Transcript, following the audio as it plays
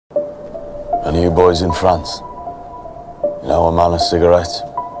Any of you boys in France? You know a man of cigarettes?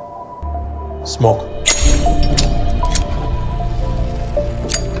 Smoke.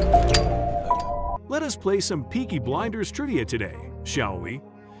 Let us play some Peaky Blinders trivia today, shall we?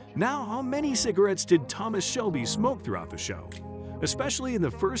 Now, how many cigarettes did Thomas Shelby smoke throughout the show, especially in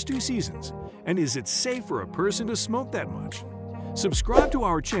the first 2 seasons? And is it safe for a person to smoke that much? Subscribe to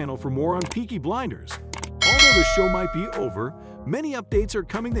our channel for more on Peaky Blinders. Although the show might be over, many updates are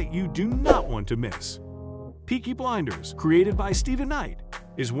coming that you do not want to miss. Peaky Blinders, created by Stephen Knight,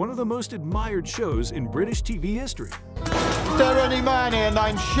 is one of the most admired shows in British TV history. Is there any man here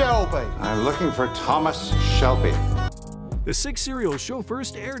named Shelby? I'm looking for Thomas Shelby. The 6th serial show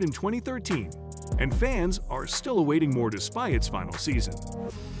first aired in 2013, and fans are still awaiting more despite its final season.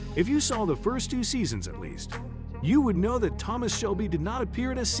 If you saw the first 2 seasons at least, you would know that Thomas Shelby did not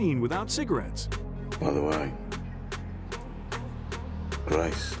appear in a scene without cigarettes. By the way,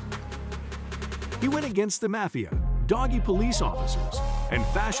 Grace. He went against the mafia, doggy police officers, and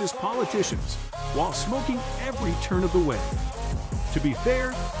fascist politicians while smoking every turn of the way. To be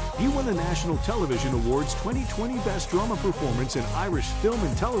fair, he won the National Television Awards 2020 Best Drama Performance in Irish Film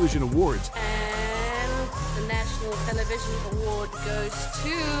and Television Awards. And the National Television Award goes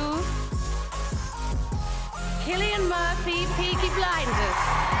to Cillian Murphy, Peaky Blinders.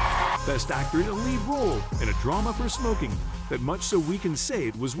 Best Actor in a Lead Role in a Drama for Smoking, that much so we can say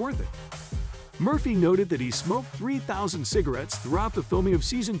it was worth it. Murphy noted that he smoked 3,000 cigarettes throughout the filming of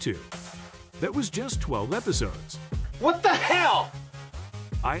Season 2. That was just 12 episodes. What the hell?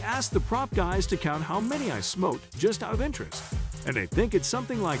 I asked the prop guys to count how many I smoked just out of interest, and they think it's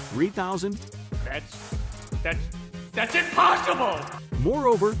something like 3,000. That's impossible!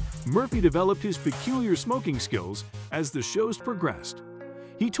 Moreover, Murphy developed his peculiar smoking skills as the shows progressed.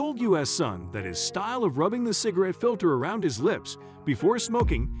 He told US Sun that his style of rubbing the cigarette filter around his lips before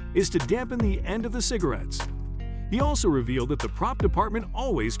smoking is to dampen the end of the cigarettes. He also revealed that the prop department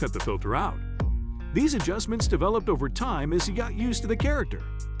always cut the filter out. These adjustments developed over time as he got used to the character.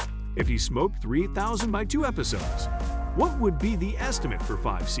 If he smoked 3,000 by 2 episodes, what would be the estimate for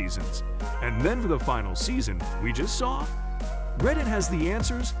 5 seasons? And then for the final season we just saw? Reddit has the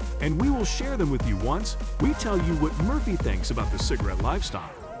answers, and we will share them with you once we tell you what Murphy thinks about the cigarette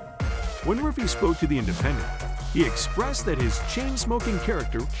lifestyle. When Murphy spoke to The Independent, he expressed that his chain-smoking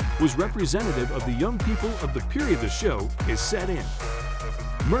character was representative of the young people of the period the show is set in.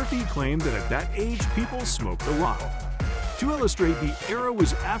 Murphy claimed that at that age people smoked a lot. To illustrate, the era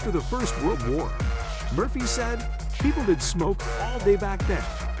was after the First World War. Murphy said people did smoke all day back then,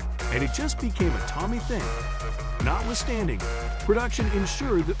 and it just became a Tommy thing. Notwithstanding, production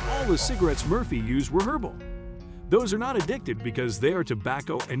ensured that all the cigarettes Murphy used were herbal. Those are not addicted because they are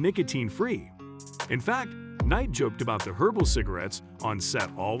tobacco and nicotine-free. In fact, Knight joked about the herbal cigarettes on set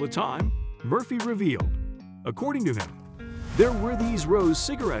all the time. Murphy revealed, according to him, there were these rose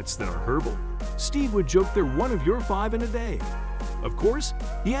cigarettes that are herbal. Steve would joke they're one of your 5 in a day. Of course,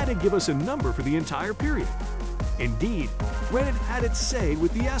 he had to give us a number for the entire period. Indeed, Reddit had its say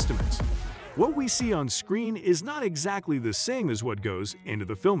with the estimates. What we see on screen is not exactly the same as what goes into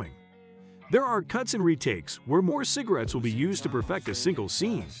the filming. There are cuts and retakes where more cigarettes will be used to perfect a single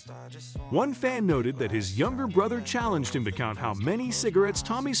scene. One fan noted that his younger brother challenged him to count how many cigarettes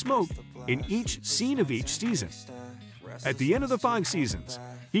Tommy smoked in each scene of each season. At the end of the 5 seasons,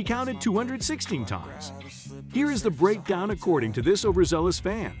 he counted 216 times. Here is the breakdown according to this overzealous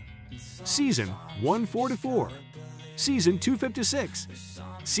fan. Season 144, Season 256,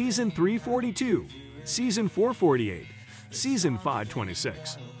 Season 342, Season 448, Season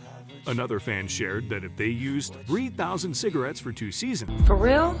 526. Another fan shared that if they used 3,000 cigarettes for 2 seasons, For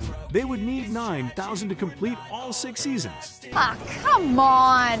real? they would need 9,000 to complete all 6 seasons. Ah, come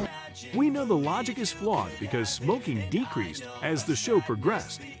on! We know the logic is flawed because smoking decreased as the show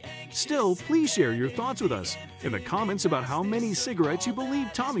progressed. Still, please share your thoughts with us in the comments about how many cigarettes you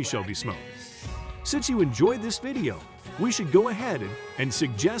believe Tommy Shelby smoked. Since you enjoyed this video, we should go ahead and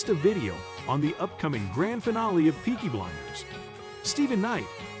suggest a video on the upcoming grand finale of Peaky Blinders. Stephen Knight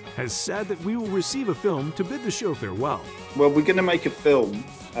has said that we will receive a film to bid the show farewell. Well, we're going to make a film,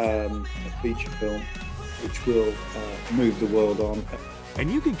 a feature film, which will move the world on.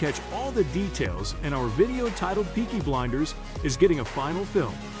 And you can catch all the details in our video titled Peaky Blinders is getting a final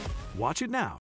film. Watch it now.